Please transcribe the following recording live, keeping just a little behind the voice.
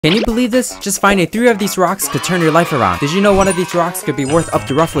Can you believe this? Just finding 3 of these rocks could turn your life around. Did you know one of these rocks could be worth up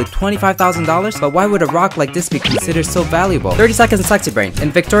to roughly $25,000? But why would a rock like this be considered so valuable? 30 seconds Flexi Brain. In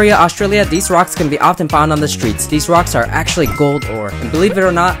Victoria, Australia, these rocks can be often found on the streets. These rocks are actually gold ore, and believe it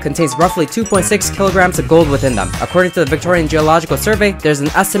or not, contains roughly 2.6 kilograms of gold within them. According to the Victorian Geological Survey, there's an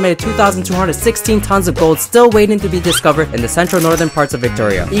estimated 2,216 tons of gold still waiting to be discovered in the central northern parts of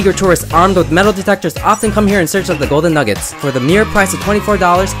Victoria. Eager tourists armed with metal detectors often come here in search of the golden nuggets. For the mere price of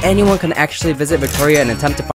 $24, anyone can actually visit Victoria and attempt to find